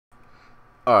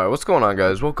Alright, what's going on,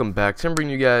 guys? Welcome back. Today I'm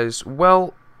bringing you guys,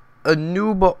 well, a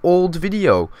new but old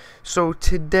video. So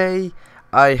today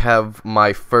I have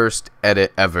my first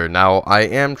edit ever. Now I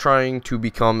am trying to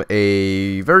become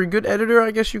a very good editor, I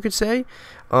guess you could say.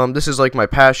 This is like my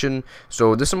passion.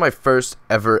 So this is my first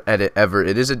ever edit ever.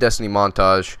 It is a Destiny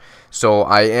montage. So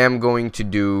I am going to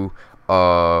do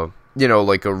you know,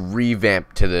 like a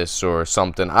revamp to this or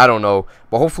something. I don't know.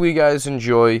 But hopefully you guys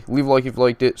enjoy. Leave a like if you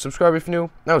liked it. Subscribe if you're new.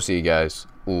 And I'll see you guys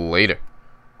later.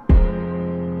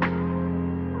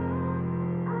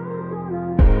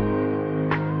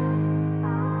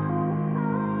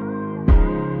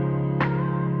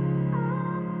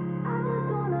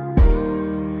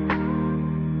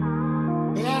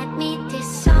 Let me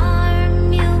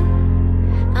disarm you.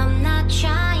 I'm not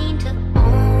trying to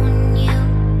own you.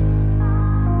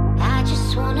 I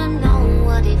just wanna know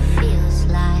what it feels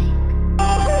like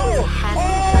to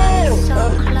have you so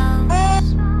close.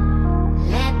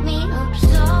 Let me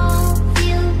absolve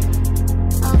you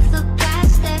of the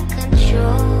past that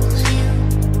controls you.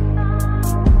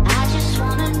 I just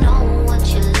wanna know what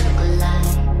you look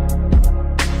like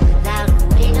without a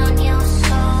weight on your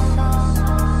soul.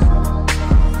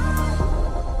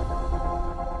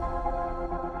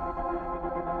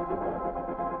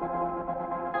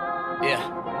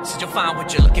 Yeah, said you'll find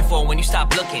what you're looking for when you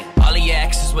stop looking. All of your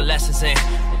exes with lessons in.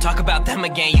 Don't talk about them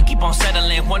again, you keep on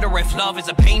settling. Wonder if love is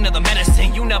a pain or the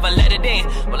medicine. You never let it in.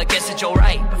 Well, I guess that you're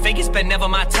right, but fake has been never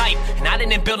my type. And I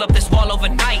didn't build up this wall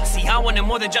overnight. See, I wanted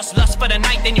more than just lust for the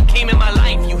night. Then you came in my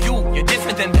life. You're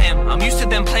different than them. I'm used to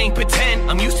them playing pretend.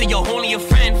 I'm used to you're only a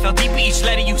friend. Fell deep in each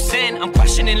letter you send. I'm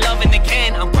questioning loving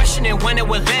again. I'm questioning when it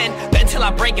will end. Then till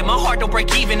I break it, my heart don't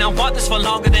break even. I want this for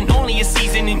longer than only a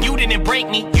season. And you didn't break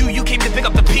me. You came to pick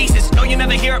up the pieces. No, you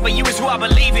never hear it, but you is who I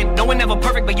believe in. No one ever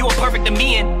perfect, but you are perfect to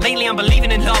me. And lately I'm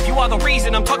believing in love. You are the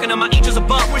reason. I'm talking to my angels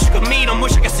above. Wish you could meet him.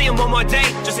 Wish I could see him one more day.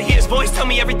 Just to hear his voice tell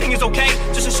me everything is okay.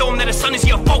 Just to show him that his sun is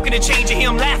here, spoken and change. And hear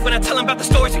him laugh when I tell him about the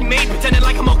stories we made, pretending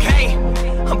like I'm okay.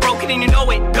 I'm broken and you know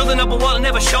it. Building up a wall and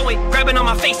never show it. Grabbing on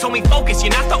my face told me focus.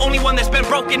 You're not the only one that's been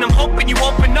broken. I'm hoping you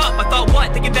open up. I thought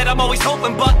what? Thinking that I'm always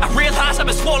hoping, but I realize I've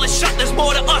been swollen shut. There's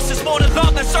more to us. There's more to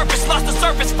love than surface lust, the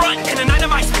surface front. And the night I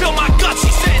might spill my guts,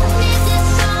 she said.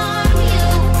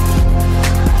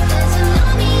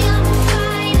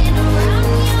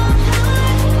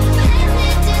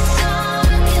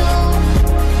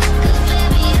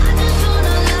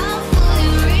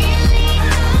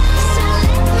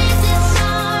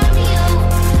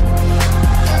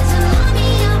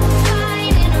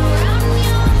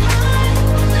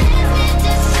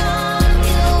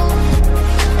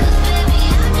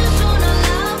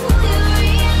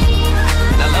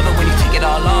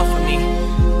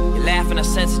 I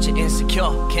sense that you're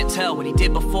insecure. Can't tell what he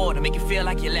did before to make you feel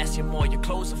like you're less, you're more. Your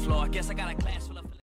clothes are floor. I guess I got a glass full of